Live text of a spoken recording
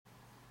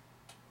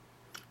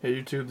Hey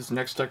YouTube, this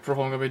next deck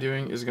profile I'm going to be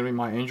doing is going to be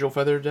my Angel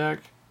Feather deck.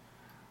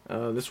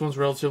 This one's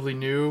relatively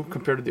new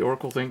compared to the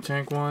Oracle Think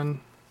Tank one.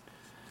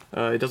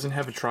 It doesn't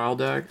have a trial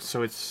deck,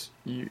 so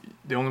the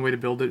only way to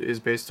build it is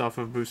based off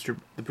of the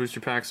booster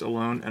packs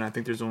alone, and I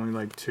think there's only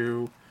like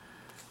 2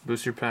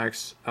 booster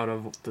packs out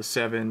of the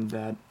 7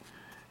 that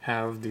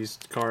have these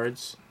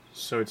cards,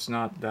 so it's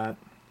not that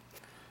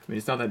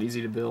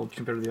easy to build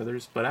compared to the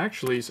others. But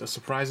actually,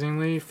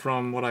 surprisingly,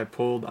 from what I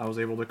pulled, I was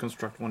able to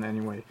construct one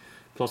anyway,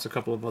 plus a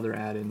couple of other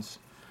add-ins.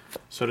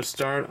 So to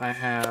start, I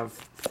have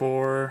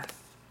four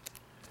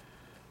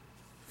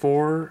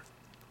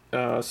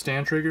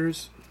stand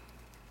triggers.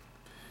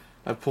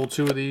 I pulled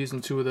 2 of these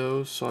and 2 of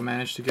those, so I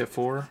managed to get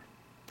 4.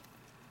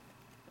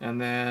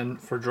 And then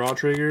for draw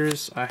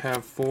triggers, I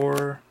have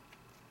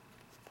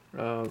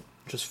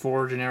just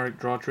 4 generic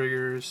draw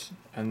triggers,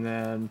 and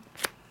then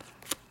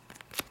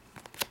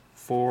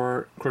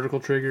 4 critical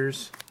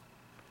triggers.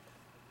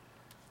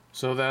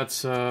 So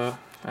that's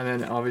and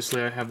then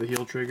obviously I have the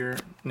heal trigger.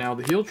 Now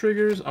the heal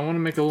triggers, I want to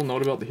make a little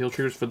note about the heal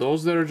triggers for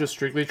those that are just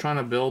strictly trying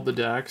to build the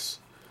decks,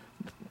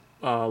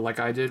 like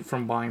I did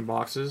from buying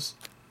boxes.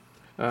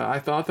 I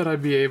thought that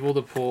I'd be able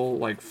to pull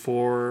like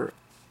 4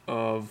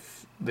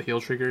 of the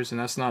heal triggers, and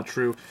that's not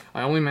true.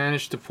 I only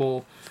managed to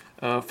pull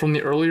from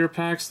the earlier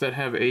packs that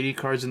have 80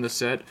 cards in the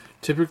set.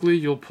 Typically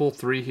you'll pull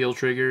 3 heal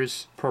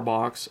triggers per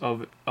box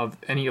of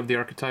any of the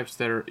archetypes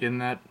that are in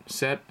that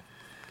set.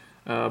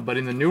 But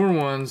in the newer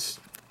ones,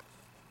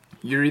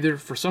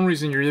 for some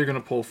reason you're either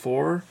going to pull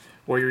 4,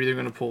 or you're either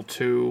going to pull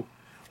 2,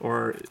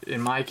 or in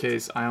my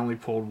case I only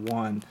pulled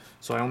 1.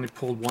 So I only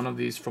pulled 1 of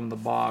these from the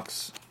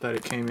box that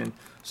it came in,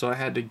 so I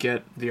had to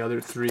get the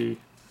other 3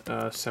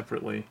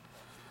 separately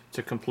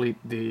to complete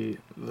the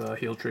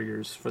heal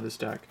triggers for this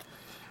deck.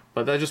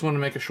 But I just wanted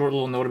to make a short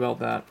little note about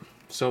that.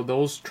 So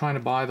those trying to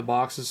buy the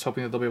boxes,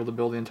 hoping that they'll be able to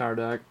build the entire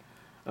deck,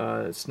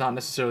 it's not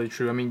necessarily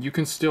true. I mean, you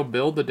can still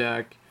build the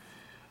deck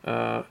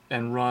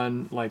and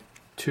run like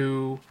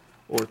 2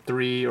 or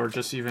 3 or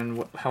just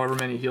even however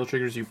many heal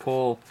triggers you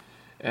pull,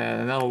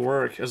 and that'll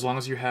work as long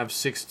as you have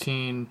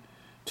 16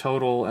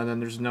 total, and then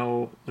there's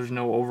no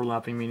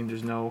overlapping, meaning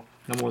there's no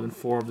more than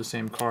 4 of the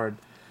same card.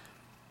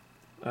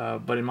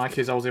 But in my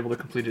case, I was able to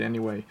complete it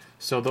anyway.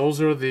 So those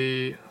are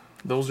the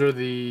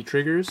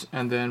triggers,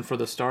 and then for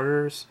the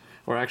starters,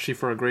 or actually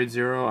for a grade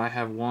 0, I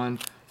have 1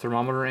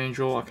 Thermometer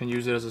Angel. I can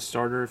use it as a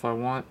starter if I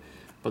want,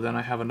 but then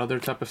I have another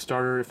type of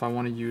starter if I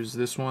want to use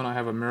this one. I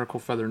have a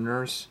Miracle Feather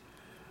Nurse.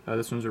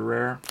 This one's a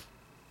rare.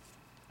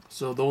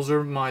 So those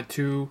are my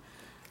 2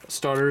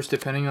 starters.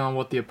 Depending on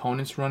what the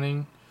opponent's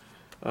running,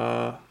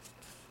 I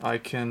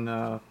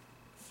can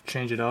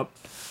change it up.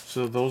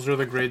 So those are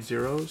the grade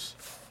 0s.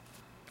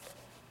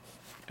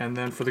 And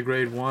then for the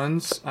grade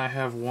 1s, I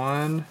have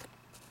 1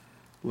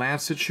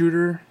 Lancet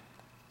Shooter.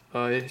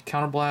 It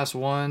counterblast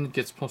 1,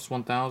 gets plus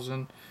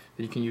 1000.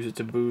 You can use it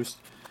to boost.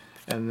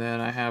 And then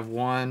I have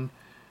 1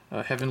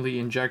 Heavenly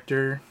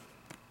Injector.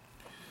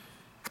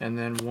 And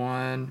then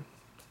 1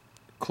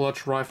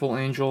 Clutch Rifal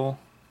Angel.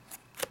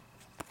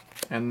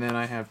 And then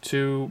I have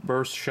 2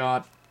 Burst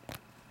Shot.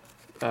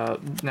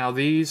 Now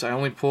these, I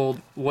only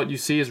pulled, what you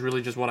see is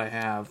really just what I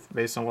have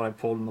based on what I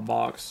pulled in the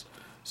box.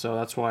 So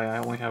that's why I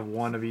only have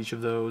 1 of each of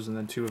those and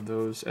then 2 of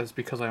those. It's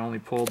because I only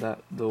pulled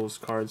those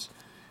cards.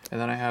 And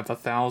then I have a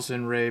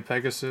Thousand Ray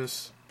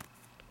Pegasus,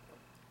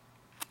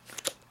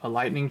 a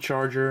Lightning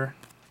Charger,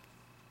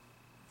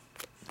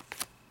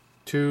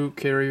 2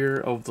 Carrier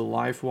of the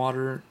Life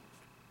Water,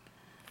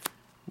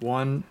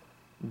 1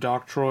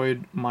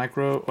 Doctroid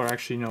Micro, or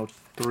actually no,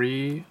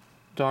 3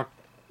 Doctroid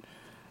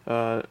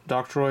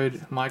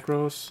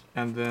Micros,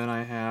 and then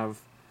I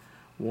have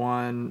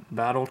 1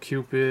 Battle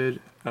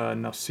Cupid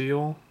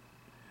Nociel.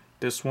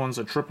 This one's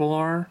a triple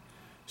R,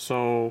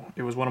 so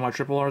it was one of my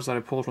triple Rs that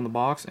I pulled from the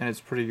box, and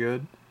it's pretty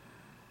good.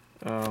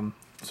 So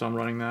I'm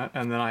running that,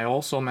 and then I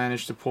also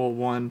managed to pull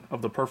 1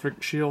 of the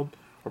Perfect Shield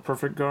or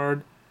Perfect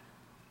Guard.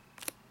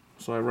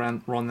 So I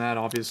run that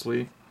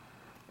obviously,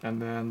 and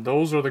then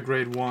those are the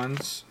grade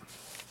 1s.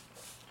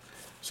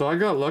 So I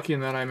got lucky in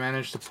that I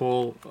managed to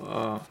pull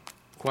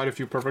quite a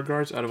few Perfect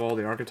Guards out of all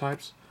the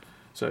archetypes.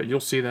 So you'll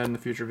see that in the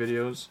future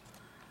videos.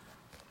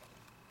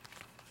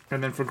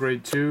 And then for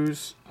grade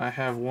 2s, I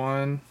have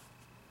 1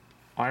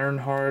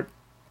 Ironheart,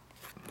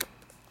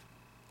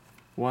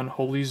 1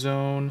 Holy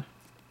Zone,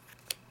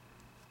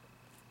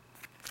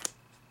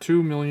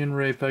 2 Million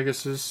Ray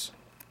Pegasus.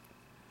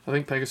 I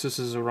think Pegasus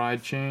is a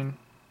ride chain.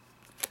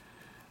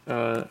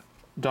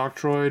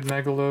 Doctroid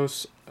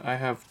Megalos, I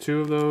have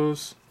 2 of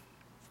those.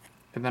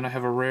 And then I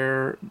have a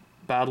rare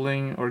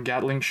battling or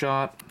Gattling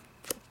shot,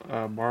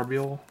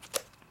 Barbiel.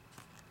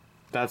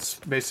 That's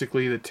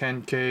basically the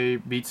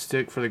 10k beat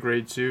stick for the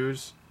grade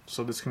 2s.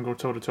 So this can go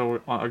toe to toe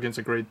against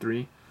a grade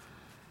 3.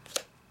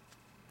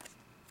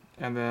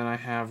 And then I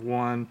have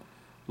 1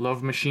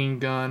 Love Machine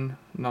Gun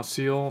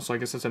Nociel. So I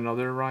guess that's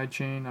another ride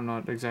chain. I'm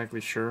not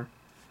exactly sure.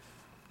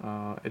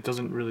 It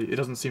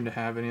doesn't seem to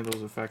have any of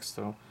those effects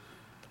though.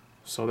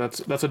 So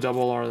that's a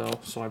double R though.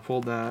 So I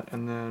pulled that,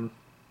 and then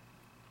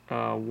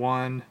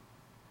 1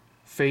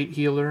 Fate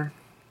Healer,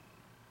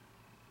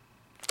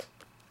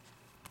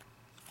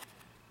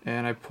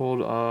 And I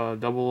pulled a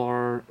double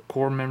R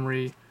core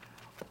memory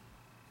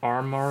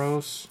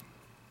Armaros.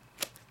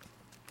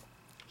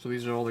 So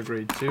these are all the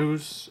grade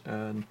 2s,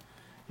 and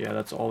yeah,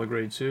 that's all the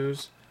grade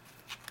 2s.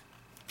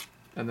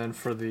 And then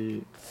for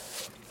the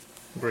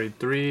grade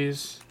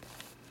 3s,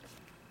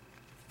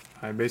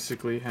 I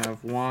basically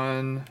have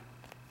one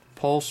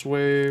Pulse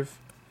Wave,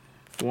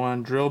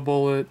 one Drill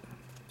Bullet,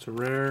 it's a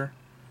rare,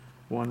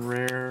 one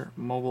rare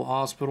Mobile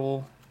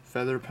Hospital,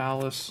 Feather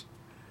Palace,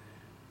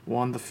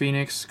 one the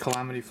Phoenix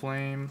Calamity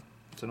Flame,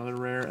 it's another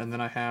rare, and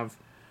then I have,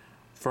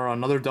 for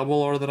another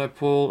double R that I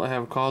pulled, I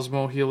have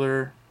Cosmo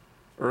Healer,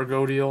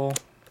 Ergodiel.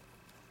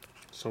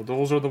 So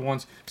those are the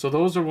ones, so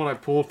those are what I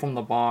pulled from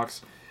the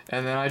box,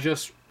 and then I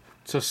just,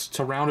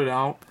 to round it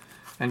out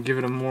and give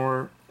it a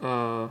more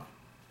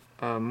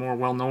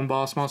well-known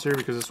boss monster,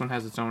 because this one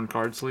has its own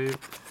card sleeve,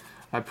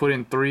 I put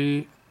in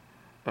 3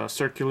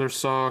 Circular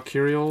Saw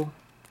Kiriel,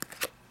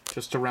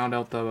 just to round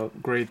out the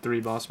grade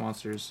 3 boss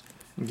monsters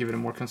and give it a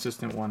more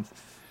consistent one.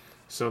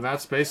 So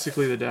that's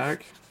basically the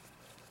deck.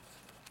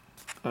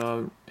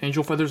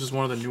 Angel Feathers is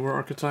one of the newer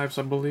archetypes,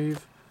 I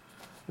believe.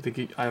 I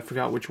think I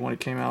forgot which one it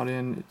came out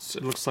in.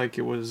 It looks like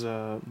it was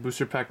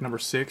booster pack number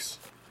 6,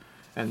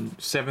 and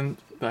 7.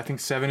 I think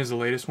 7 is the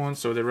latest one,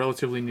 so they're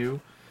relatively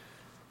new.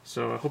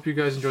 So I hope you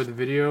guys enjoyed the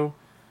video.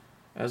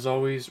 As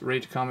always,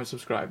 rate, comment,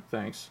 subscribe.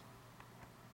 Thanks.